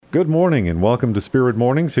Good morning and welcome to Spirit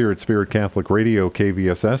Mornings here at Spirit Catholic Radio,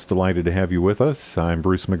 KVSS. Delighted to have you with us. I'm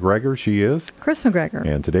Bruce McGregor. She is Chris McGregor.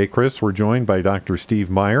 And today, Chris, we're joined by Dr. Steve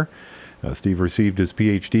Meyer. Steve received his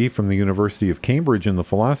Ph.D. from the University of Cambridge in the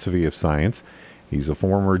philosophy of science. He's a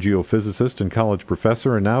former geophysicist and college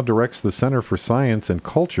professor and now directs the Center for Science and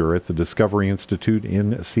Culture at the Discovery Institute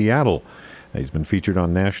in Seattle. He's been featured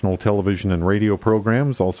on national television and radio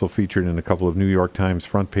programs, also featured in a couple of New York Times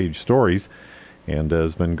front page stories, and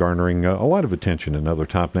has been garnering a lot of attention in other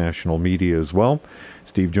top national media as well.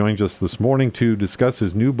 Steve joins us this morning to discuss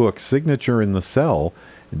his new book, Signature in the Cell,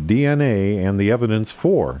 DNA and the Evidence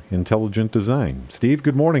for Intelligent Design. Steve,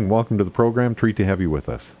 good morning. Welcome to the program. Treat to have you with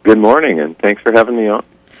us. Good morning, and thanks for having me on.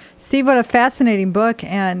 Steve, what a fascinating book,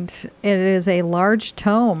 and it is a large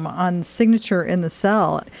tome on signature in the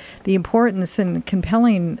cell, the importance and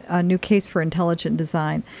compelling new case for intelligent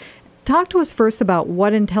design. Talk to us first about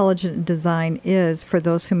what intelligent design is for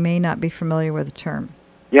those who may not be familiar with the term.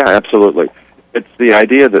 Yeah, absolutely. It's the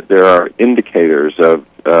idea that there are indicators of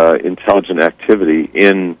intelligent activity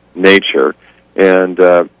in nature, and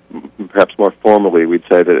perhaps more formally we'd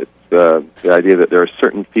say that it's the idea that there are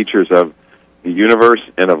certain features of the universe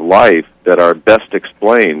and of life that are best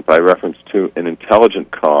explained by reference to an intelligent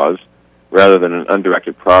cause rather than an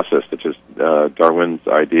undirected process, such as Darwin's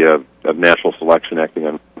idea of natural selection acting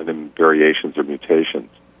on variations or mutations.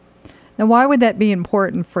 Now, why would that be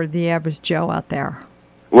important for the average Joe out there?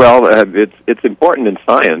 Well, it's important in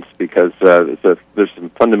science because there's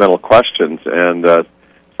some fundamental questions, and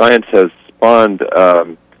science has spawned,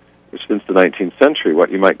 since the 19th century, what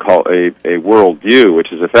you might call a worldview, which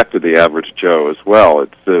has affected the average Joe as well.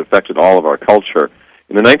 It's affected all of our culture.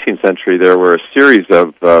 In the 19th century, there were a series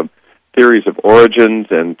of theories of origins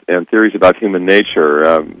and theories about human nature.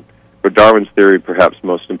 For Darwin's theory, perhaps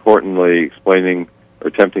most importantly, explaining or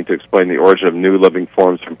attempting to explain the origin of new living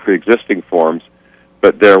forms from pre-existing forms.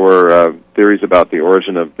 But there were theories about the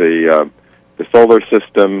origin of the solar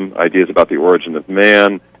system, ideas about the origin of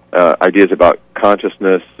man, ideas about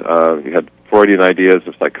consciousness. You had Freudian ideas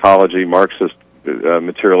of psychology, Marxist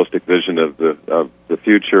materialistic vision of the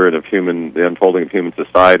future and of the unfolding of human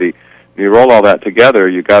society. When you roll all that together,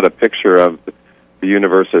 you got a picture of the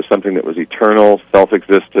universe as something that was eternal,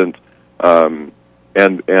 self-existent, and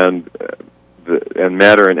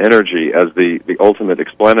matter and energy as the ultimate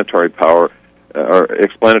explanatory power or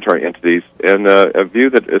explanatory entities, and a view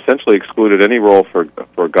that essentially excluded any role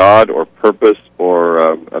for God or purpose or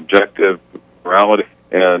objective morality,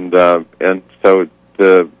 and so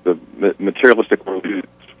the materialistic worldview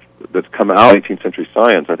that's come out of 18th century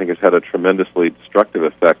science, I think, has had a tremendously destructive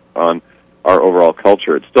effect on our overall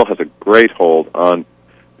culture. It still has a great hold on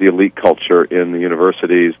the elite culture in the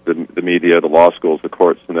universities, the media, the law schools, the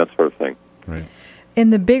courts, and that sort of thing. Right.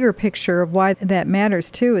 In the bigger picture of why that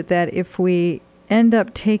matters, too, is that if we end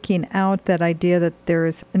up taking out that idea that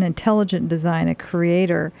there's an intelligent design, a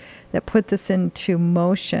creator that put this into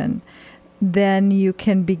motion, then you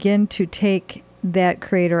can begin to take that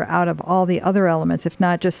creator out of all the other elements, if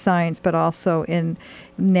not just science, but also in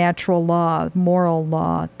natural law, moral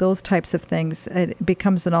law, those types of things. It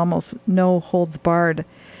becomes an almost no-holds-barred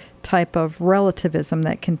type of relativism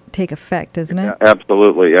that can take effect, isn't it? Yeah,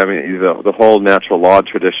 absolutely. I mean, the whole natural law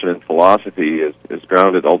tradition in philosophy is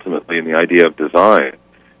grounded ultimately in the idea of design.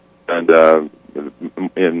 And there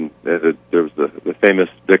was the famous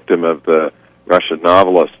dictum of the Russian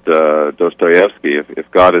novelist Dostoevsky,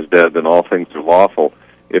 if God is dead, then all things are lawful.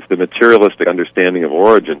 If the materialistic understanding of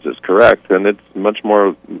origins is correct, then it's much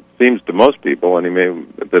more, seems to most people,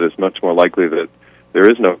 that it's much more likely that there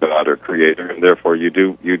is no God or creator, and therefore you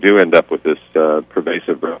do end up with this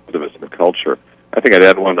pervasive relativism of culture. I think I'd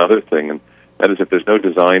add one other thing, and that is if there's no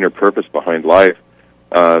design or purpose behind life,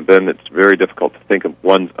 then it's very difficult to think of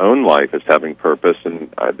one's own life as having purpose,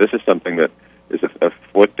 and this is something that is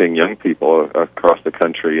afflicting young people across the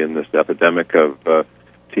country in this epidemic of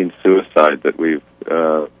teen suicide that we've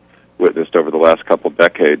witnessed over the last couple of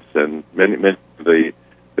decades, and many of the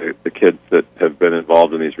kids that have been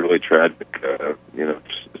involved in these really tragic,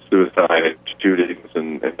 suicide shootings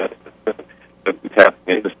and tapping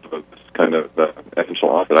into this kind of essential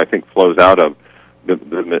loss that I think flows out of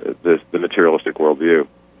the materialistic worldview.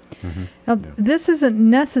 Mm-hmm. Now, this isn't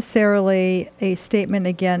necessarily a statement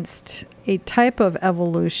against a type of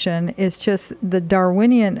evolution. It's just the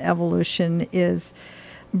Darwinian evolution is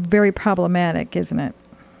very problematic, isn't it?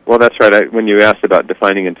 Well, that's right. When you asked about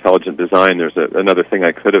defining intelligent design, there's another thing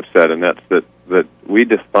I could have said, and that's that we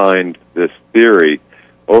defined this theory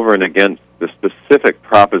over and against the specific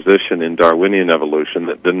proposition in Darwinian evolution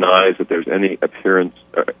that denies that there's any appearance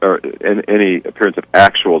of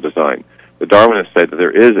actual design. the Darwinists say that there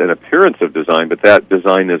is an appearance of design, but that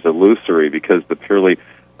design is illusory because the purely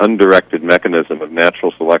undirected mechanism of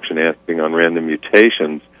natural selection acting on random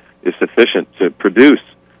mutations is sufficient to produce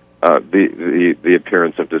the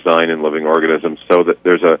appearance of design in living organisms, so that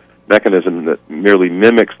there's a mechanism that merely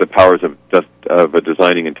mimics the powers of a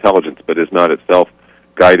designing intelligence, but is not itself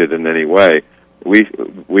guided in any way.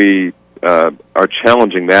 We are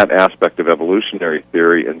challenging that aspect of evolutionary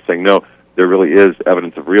theory and saying, no, there really is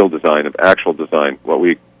evidence of real design, of actual design, what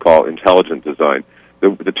we call intelligent design.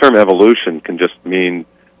 The term evolution can just mean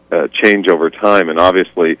change over time, and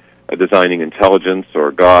obviously a designing intelligence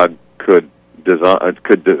or God could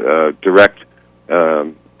direct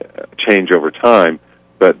change over time,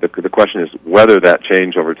 but the question is whether that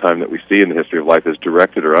change over time that we see in the history of life is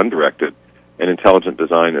directed or undirected, and intelligent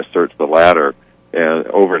design asserts the latter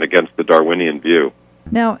over and against the Darwinian view.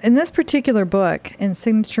 Now, in this particular book, in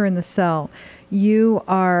Signature in the Cell, you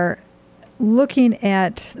are looking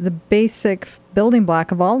at the basic building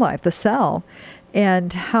block of all life, the cell,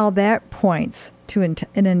 and how that points to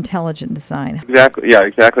an intelligent design. Exactly. Yeah,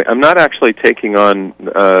 exactly. I'm not actually taking on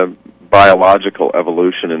biological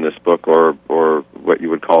evolution in this book, or what you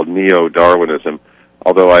would call neo-Darwinism,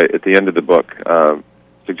 although I, at the end of the book,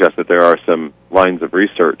 suggest that there are some lines of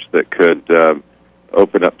research that could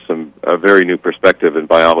open up a very new perspective in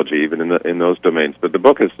biology, even in those domains. But the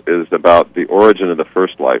book is about the origin of the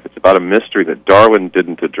first life. It's about a mystery that Darwin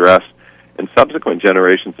didn't address, and subsequent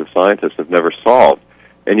generations of scientists have never solved.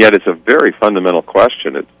 And yet it's a very fundamental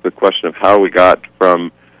question. It's the question of how we got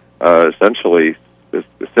from essentially this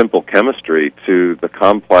simple chemistry to the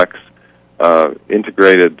complex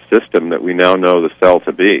integrated system that we now know the cell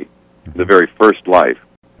to be, the very first life.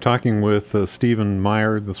 Talking with Stephen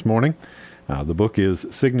Meyer this morning. The book is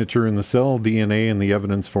Signature in the Cell, DNA and the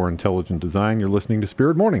Evidence for Intelligent Design. You're listening to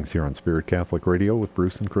Spirit Mornings here on Spirit Catholic Radio with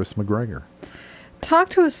Bruce and Chris McGregor. Talk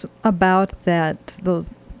to us about that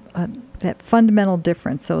fundamental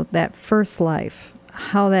difference, so that first life,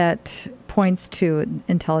 how that points to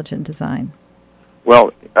intelligent design.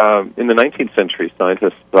 Well, in the 19th century,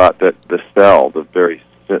 scientists thought that the cell,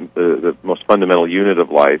 the most fundamental unit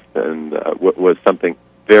of life, and was something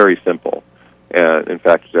very simple. In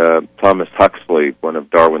fact, Thomas Huxley, one of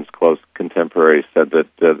Darwin's close contemporaries, said that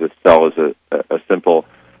the cell is a simple,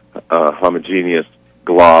 homogeneous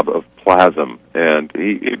glob of plasm, and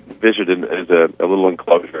he envisioned it as a little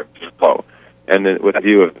enclosure of flow. And then, with a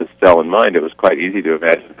view of the cell in mind, it was quite easy to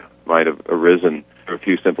imagine it might have arisen through a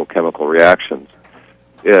few simple chemical reactions.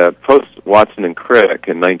 Post Watson and Crick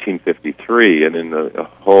in 1953, and in the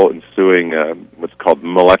whole ensuing what's called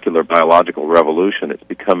molecular biological revolution, it's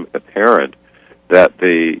become apparent that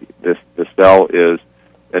the cell is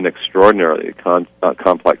an extraordinarily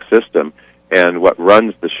complex system, and what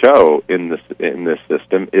runs the show in this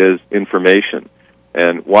system is information.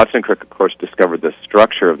 And Watson and Crick, of course, discovered the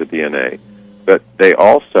structure of the DNA, but they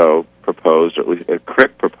also proposed, or at least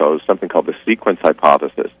Crick proposed, something called the sequence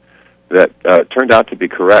hypothesis that turned out to be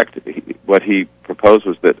correct. What he proposed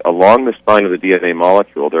was that along the spine of the DNA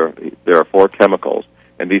molecule, there are four chemicals,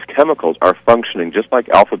 and these chemicals are functioning just like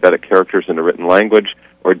alphabetic characters in a written language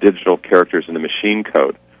or digital characters in the machine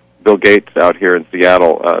code. Bill Gates out here in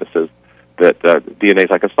Seattle says that DNA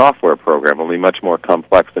is like a software program, only much more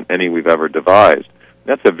complex than any we've ever devised.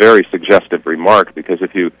 That's a very suggestive remark, because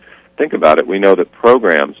if you think about it, we know that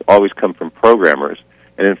programs always come from programmers,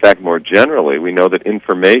 and in fact, more generally, we know that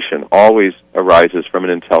information always arises from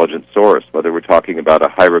an intelligent source, whether we're talking about a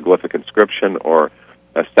hieroglyphic inscription or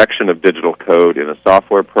a section of digital code in a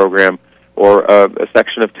software program, or a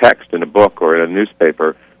section of text in a book or in a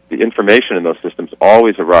newspaper. The information in those systems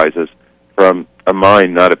always arises from a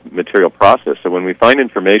mind, not a material process. So when we find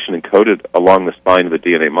information encoded along the spine of the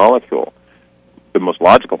DNA molecule, the most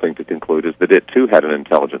logical thing to conclude is that it too had an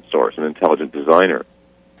intelligent source, an intelligent designer.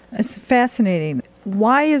 It's fascinating.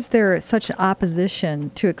 Why is there such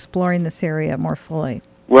opposition to exploring this area more fully?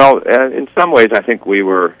 Well, in some ways, I think we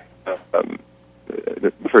were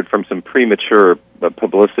heard from some premature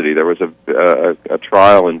publicity. There was a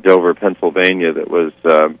trial in Dover, Pennsylvania that was,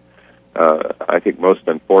 I think, most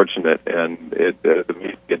unfortunate, and the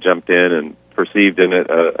media jumped in and perceived in it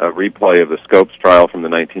a replay of the Scopes trial from the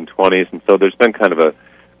 1920s, and so there's been kind of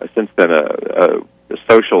since then a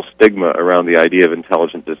social stigma around the idea of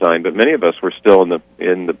intelligent design. But many of us were still in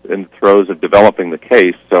the throes of developing the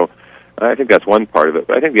case. So I think that's one part of it.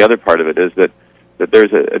 But I think the other part of it is that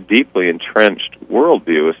there's a deeply entrenched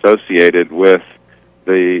worldview associated with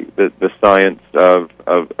the science of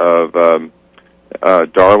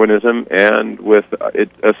Darwinism, and with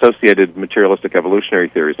its associated materialistic evolutionary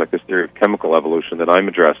theories, like this theory of chemical evolution that I'm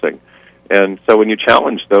addressing. And so when you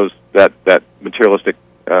challenge that materialistic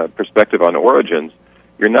perspective on origins,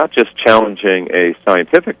 you're not just challenging a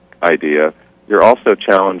scientific idea, you're also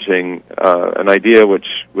challenging an idea which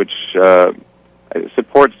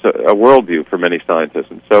supports a worldview for many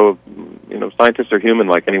scientists. And so, scientists are human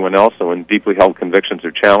like anyone else, so when deeply held convictions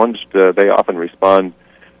are challenged, they often respond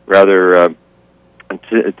rather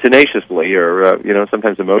tenaciously or,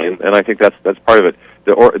 sometimes emotionally, and I think that's part of it.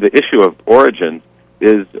 The issue of origins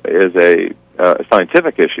is a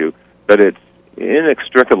scientific issue, but it's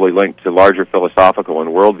inextricably linked to larger philosophical and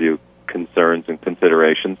worldview concerns and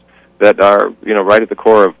considerations that are, right at the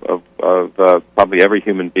core of probably every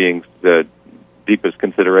human being's deepest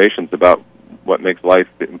considerations about what makes life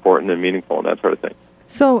important and meaningful and that sort of thing.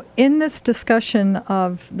 So in this discussion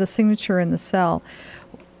of the signature in the cell,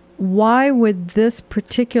 why would this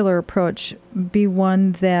particular approach be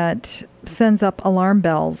one that sends up alarm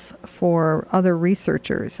bells for other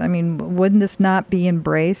researchers? I mean, wouldn't this not be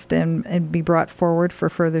embraced and be brought forward for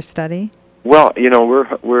further study? Well,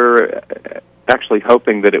 we're actually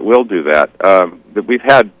hoping that it will do that. That we've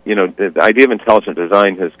had, the idea of intelligent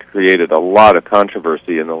design has created a lot of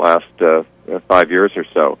controversy in the last 5 years or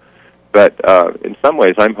so. But in some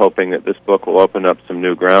ways, I'm hoping that this book will open up some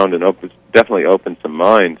new ground and definitely open some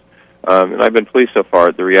minds. And I've been pleased so far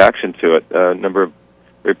at the reaction to it. A number of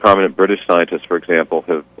very prominent British scientists, for example,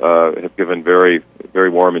 have given very, very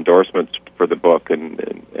warm endorsements for the book. And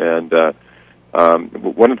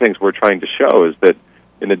one of the things we're trying to show is that,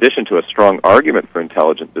 in addition to a strong argument for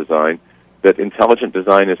intelligent design, that intelligent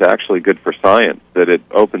design is actually good for science, that it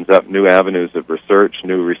opens up new avenues of research,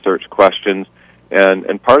 new research questions.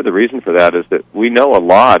 And part of the reason for that is that we know a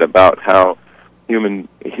lot about how human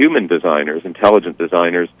designers, intelligent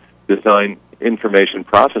designers, design information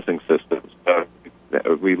processing systems.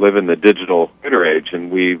 We live in the digital computer age,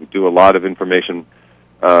 and we do a lot of information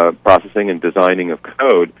processing and designing of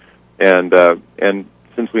code. And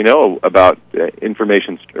since we know about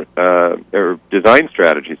information or design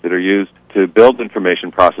strategies that are used to build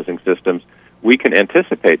information processing systems, we can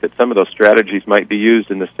anticipate that some of those strategies might be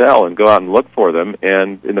used in the cell and go out and look for them,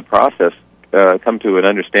 and in the process come to an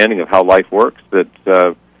understanding of how life works that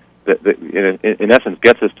in essence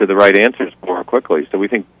gets us to the right answers more quickly. So we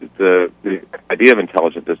think that the idea of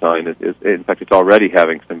intelligent design is in fact, it's already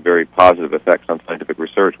having some very positive effects on scientific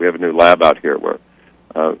research. We have a new lab out here where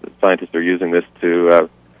scientists are using this to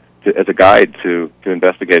as a guide to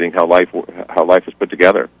investigating how life is put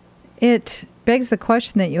together. It begs the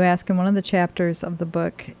question that you ask in one of the chapters of the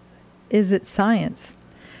book: is it science?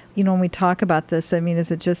 When we talk about this, I mean,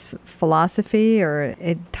 is it just philosophy or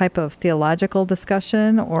a type of theological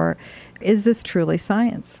discussion, or is this truly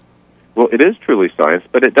science? Well, it is truly science,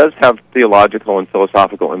 but it does have theological and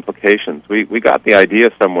philosophical implications. We got the idea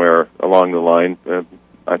somewhere along the line,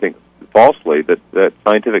 I think falsely, that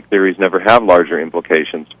scientific theories never have larger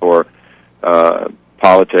implications for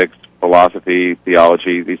politics, philosophy,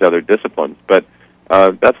 theology, these other disciplines. But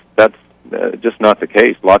that's just not the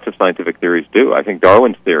case. Lots of scientific theories do. I think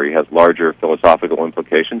Darwin's theory has larger philosophical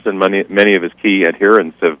implications, and many of his key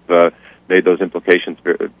adherents have made those implications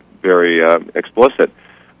very explicit.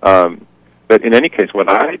 But in any case, what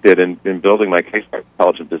I did in building my case for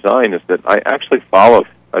intelligent design is that I actually followed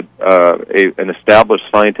an established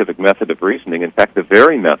scientific method of reasoning. In fact, the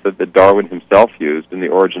very method that Darwin himself used in The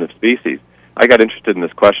Origin of Species. I got interested in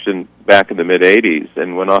this question back in the mid-'80s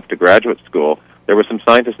and went off to graduate school. There were some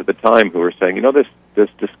scientists at the time who were saying, this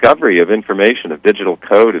discovery of information, of digital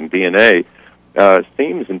code and DNA,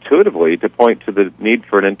 seems intuitively to point to the need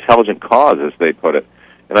for an intelligent cause, as they put it.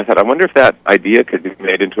 And I thought, I wonder if that idea could be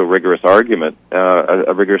made into a rigorous argument,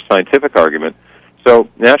 a rigorous scientific argument. So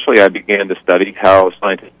naturally, I began to study how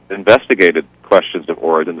scientists investigated questions of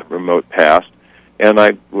origin in the remote past. And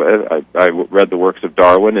I read the works of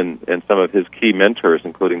Darwin and some of his key mentors,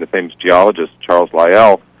 including the famous geologist Charles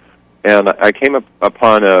Lyell. And I came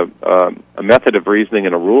upon a method of reasoning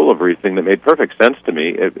and a rule of reasoning that made perfect sense to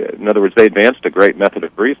me. In other words, they advanced a great method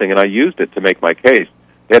of reasoning, and I used it to make my case.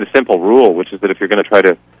 They had a simple rule, which is that if you're going to try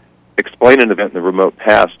to explain an event in the remote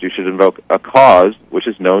past, you should invoke a cause which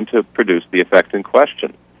is known to produce the effect in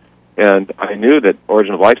question. And I knew that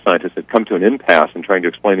origin of life scientists had come to an impasse in trying to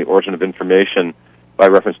explain the origin of information by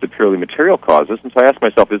reference to purely material causes. And so I asked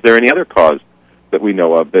myself, is there any other cause that we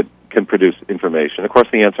know of that can produce information? Of course,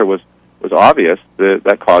 the answer was obvious.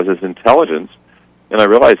 That cause is intelligence. And I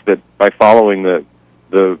realized that by following the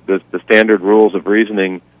standard rules of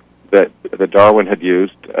reasoning that Darwin had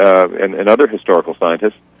used and other historical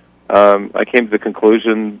scientists, I came to the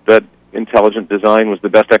conclusion that intelligent design was the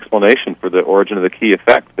best explanation for the origin of the key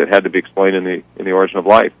effect that had to be explained in the origin of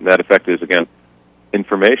life. And that effect is, again,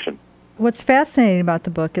 information. What's fascinating about the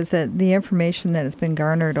book is that the information that has been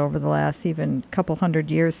garnered over the last even couple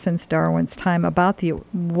hundred years since Darwin's time about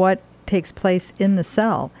what takes place in the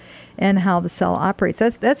cell and how the cell operates,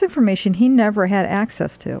 that's information he never had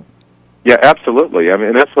access to. Yeah, absolutely. I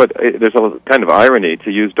mean, that's what there's a kind of irony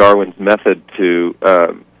to use Darwin's method to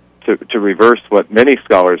reverse what many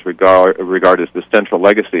scholars regard as the central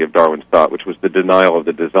legacy of Darwin's thought, which was the denial of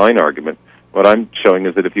the design argument. What I'm showing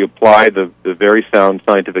is that if you apply the very sound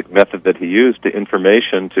scientific method that he used to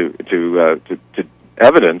information, to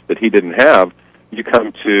evidence that he didn't have, you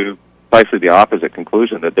come to precisely the opposite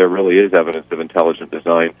conclusion, that there really is evidence of intelligent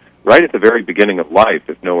design right at the very beginning of life,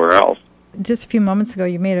 if nowhere else. Just a few moments ago,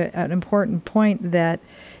 you made an important point that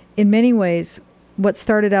in many ways, what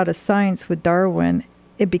started out as science with Darwin,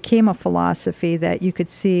 it became a philosophy that you could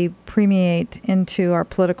see permeate into our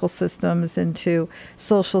political systems, into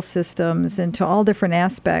social systems, into all different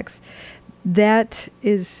aspects. That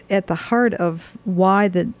is at the heart of why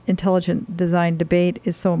the intelligent design debate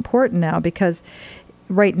is so important now, because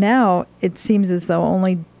right now it seems as though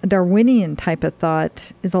only a Darwinian type of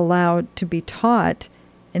thought is allowed to be taught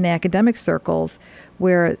in academic circles,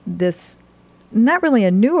 where this, not really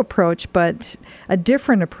a new approach, but a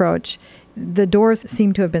different approach, the doors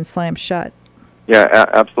seem to have been slammed shut. Yeah,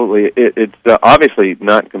 absolutely. It's obviously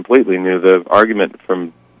not completely new. The argument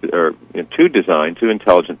to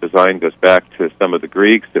intelligent design goes back to some of the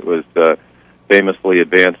Greeks. It was famously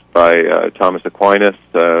advanced by Thomas Aquinas,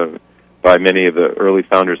 by many of the early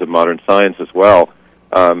founders of modern science as well.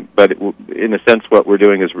 But in a sense, what we're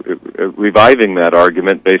doing is reviving that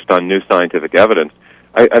argument based on new scientific evidence.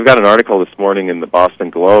 I've got an article this morning in the Boston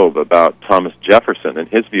Globe about Thomas Jefferson and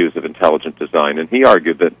his views of intelligent design, and he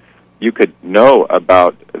argued that you could know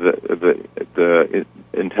about the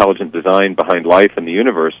intelligent design behind life in the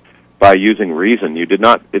universe by using reason. It did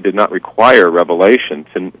not require revelation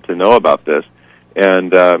to know about this,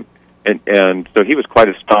 and so he was quite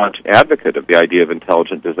a staunch advocate of the idea of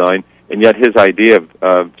intelligent design. And yet his idea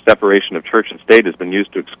of separation of church and state has been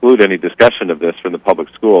used to exclude any discussion of this from the public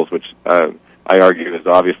schools, which I argue is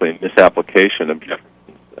obviously a misapplication of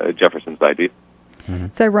Jefferson's idea. Mm-hmm.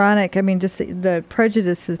 It's ironic. I mean, just the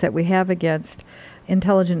prejudices that we have against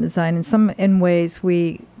intelligent design, in ways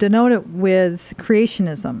we denote it with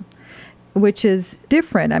creationism, which is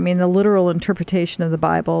different. I mean, the literal interpretation of the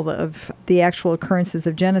Bible, of the actual occurrences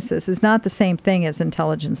of Genesis, is not the same thing as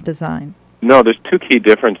intelligence design. No, there's two key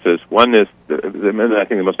differences. One is, and I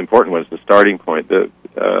think the most important one is the starting point. The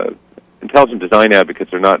intelligent design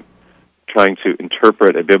advocates are not trying to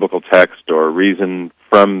interpret a biblical text or reason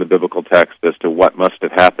from the biblical text as to what must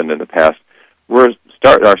have happened in the past.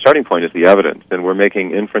 Our starting point is the evidence, and we're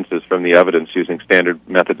making inferences from the evidence using standard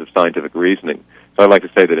methods of scientific reasoning. So I'd like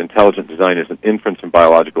to say that intelligent design is an inference from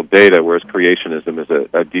biological data, whereas creationism is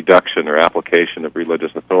a deduction or application of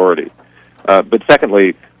religious authority. But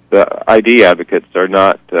secondly, the ID advocates are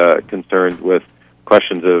not concerned with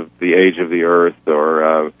questions of the age of the earth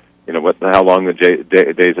or how long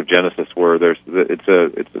the days of Genesis were. It's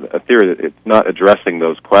a theory that it's not addressing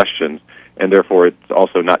those questions, and therefore it's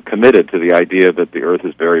also not committed to the idea that the earth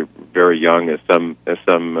is very, very young, as some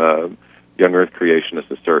young earth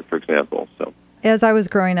creationists assert, for example. So, as I was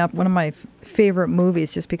growing up, one of my favorite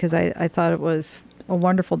movies, just because I thought it was a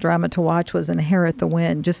wonderful drama to watch, was Inherit the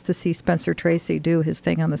Wind, just to see Spencer Tracy do his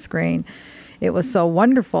thing on the screen. It was so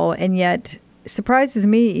wonderful, and yet surprises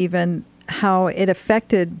me even how it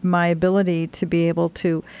affected my ability to be able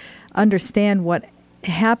to understand what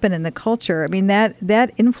happened in the culture. I mean,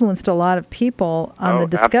 that influenced a lot of people on the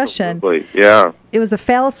discussion. Absolutely. Yeah. It was a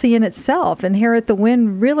fallacy in itself. Inherit the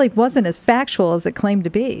Wind really wasn't as factual as it claimed to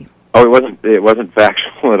be. Oh, it wasn't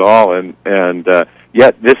factual at all, and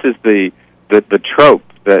yet this is the trope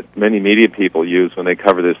that many media people use when they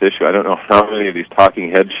cover this issue. I don't know how many of these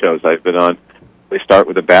talking head shows I've been on. They start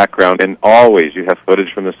with a background, and always you have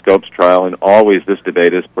footage from the Scopes trial, and always this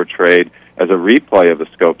debate is portrayed as a replay of the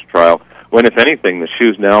Scopes trial, when, if anything, the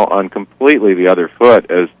shoe's now on completely the other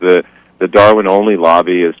foot, as the Darwin-only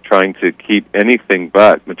lobby is trying to keep anything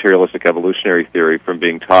but materialistic evolutionary theory from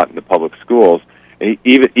being taught in the public schools. And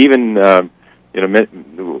even our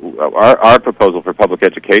proposal for public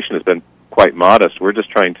education has been quite modest. We're just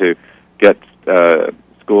trying to get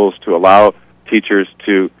schools to allow teachers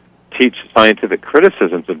to teach scientific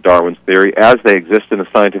criticisms of Darwin's theory as they exist in the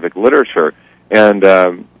scientific literature, and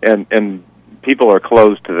people are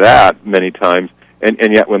closed to that many times,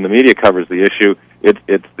 and yet when the media covers the issue, it's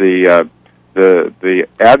the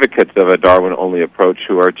advocates of a Darwin-only approach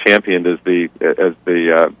who are championed as the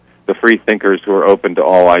free thinkers who are open to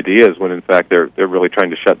all ideas, when in fact they're really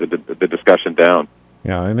trying to shut the discussion down.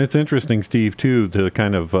 Yeah, and it's interesting, Steve, too, to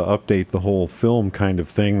kind of update the whole film kind of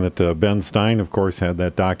thing that Ben Stein, of course, had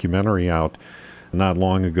that documentary out not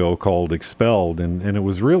long ago called Expelled. And it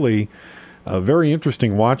was really very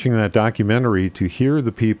interesting watching that documentary to hear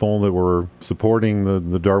the people that were supporting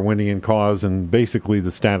the Darwinian cause and basically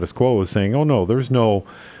the status quo was saying, oh, no, there's no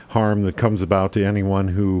harm that comes about to anyone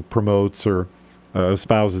who promotes or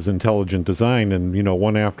espouses intelligent design. And,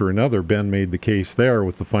 one after another, Ben made the case there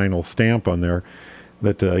with the final stamp on there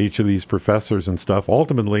that each of these professors and stuff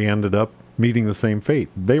ultimately ended up meeting the same fate.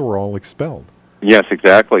 They were all expelled. Yes,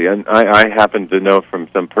 exactly. And I happen to know from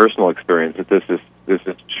some personal experience that this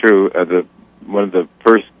is true. One of the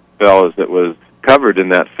first fellows that was covered in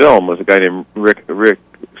that film was a guy named Rick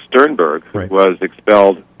Sternberg, who was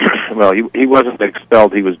expelled. Well, he wasn't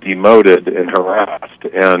expelled. He was demoted and harassed.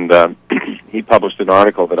 And he published an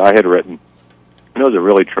article that I had written. It was a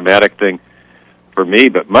really traumatic thing for me,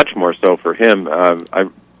 but much more so for him. I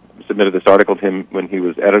submitted this article to him when he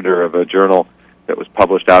was editor of a journal that was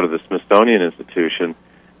published out of the Smithsonian Institution,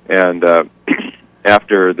 and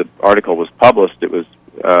after the article was published, it was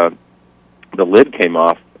the lid came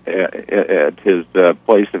off at his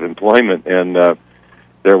place of employment, and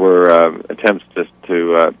there were attempts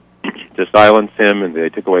to silence him, and they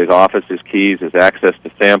took away his office, his keys, his access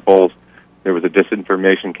to samples. There was a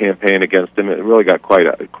disinformation campaign against him. It really got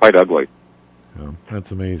quite ugly. Oh,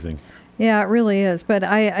 that's amazing. Yeah, it really is. But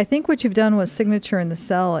I think what you've done with Signature in the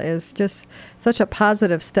Cell is just such a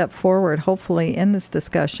positive step forward, hopefully, in this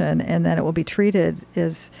discussion, and that it will be treated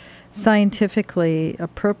as scientifically,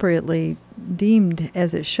 appropriately deemed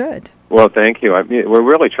as it should. Well, thank you. I mean, we're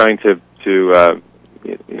really trying to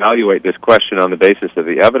evaluate this question on the basis of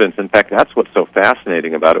the evidence. In fact, that's what's so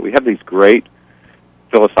fascinating about it. We have these great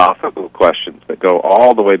philosophical questions that go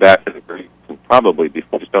all the way back to the Greeks, and probably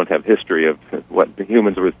before, just don't have history of what the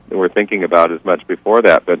humans were thinking about as much before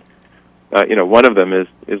that. But one of them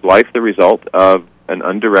is life the result of an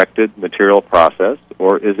undirected material process,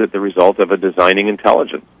 or is it the result of a designing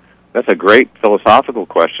intelligence? That's a great philosophical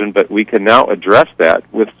question, but we can now address that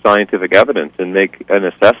with scientific evidence and make an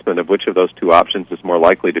assessment of which of those two options is more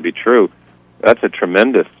likely to be true. That's a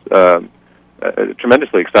tremendously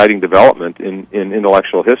exciting development in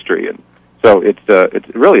intellectual history, and so it's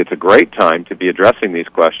a great time to be addressing these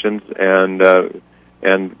questions.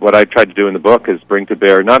 And what I tried to do in the book is bring to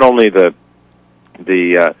bear not only the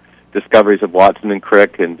discoveries of Watson and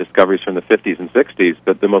Crick and discoveries from the 50s and 60s,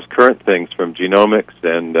 but the most current things from genomics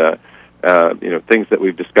and things that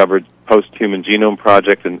we've discovered post-Human Genome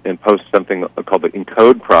Project and post something called the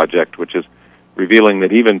ENCODE Project, which is revealing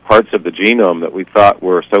that even parts of the genome that we thought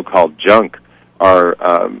were so-called junk are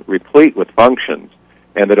replete with functions,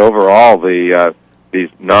 and that overall these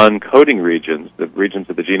non-coding regions, the regions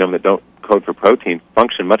of the genome that don't code for proteins,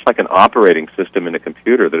 function much like an operating system in a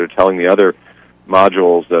computer that are telling the other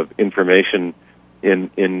modules of information in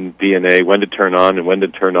DNA when to turn on and when to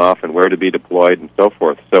turn off and where to be deployed and so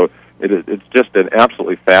forth. So it's just an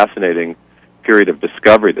absolutely fascinating period of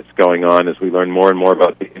discovery that's going on as we learn more and more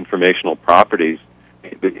about the informational properties,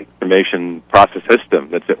 the information process system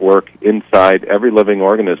that's at work inside every living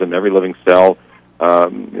organism, every living cell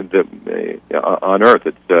on Earth.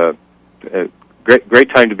 It's a great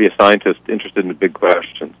time to be a scientist interested in the big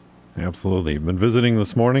questions. Absolutely. Been visiting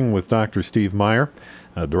this morning with Dr. Steve Meyer,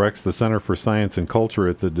 directs the Center for Science and Culture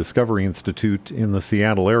at the Discovery Institute in the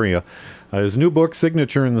Seattle area. His new book,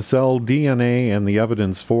 Signature in the Cell, DNA and the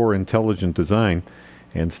Evidence for Intelligent Design.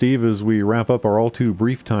 And Steve, as we wrap up our all too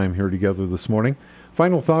brief time here together this morning,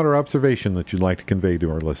 final thought or observation that you'd like to convey to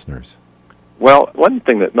our listeners? Well, one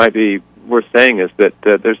thing that might be worth saying is that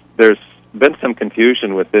there's been some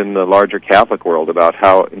confusion within the larger Catholic world about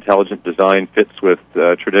how intelligent design fits with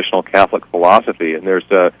traditional Catholic philosophy. And there's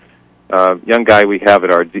a young guy we have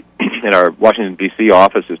at in our Washington, D.C.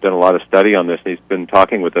 office who's done a lot of study on this, and he's been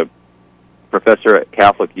talking with a professor at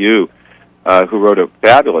Catholic U who wrote a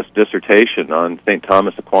fabulous dissertation on St.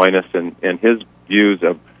 Thomas Aquinas and his views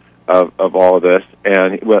of all of this.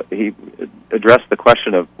 And he addressed the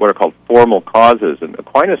question of what are called formal causes. And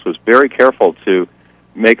Aquinas was very careful to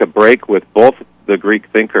make a break with both the Greek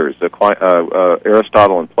thinkers,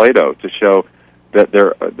 Aristotle and Plato, to show that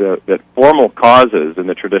that formal causes, in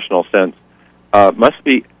the traditional sense, must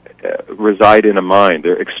be reside in a mind.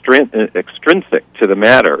 They're extrinsic to the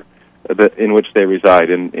matter in which they reside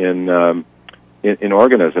in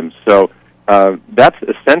organisms. So that's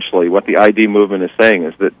essentially what the ID movement is saying: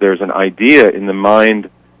 is that there's an idea in the mind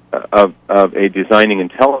of a designing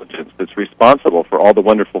intelligence that's responsible for all the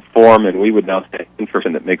wonderful form, and we would now say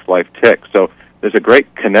information that makes life tick. So there's a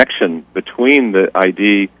great connection between the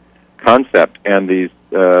ID concept and the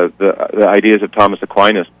ideas of Thomas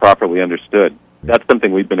Aquinas properly understood. That's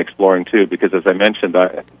something we've been exploring too, because as I mentioned,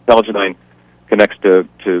 intelligent design connects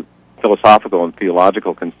to philosophical and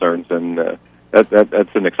theological concerns, and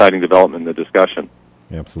that's an exciting development in the discussion.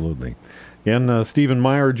 Absolutely. Again, Stephen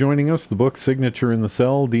Meyer joining us, the book Signature in the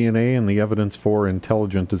Cell, DNA and the Evidence for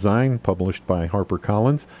Intelligent Design, published by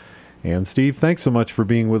HarperCollins. And Steve, thanks so much for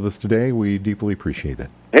being with us today. We deeply appreciate it.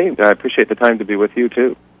 Hey, I appreciate the time to be with you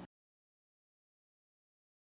too.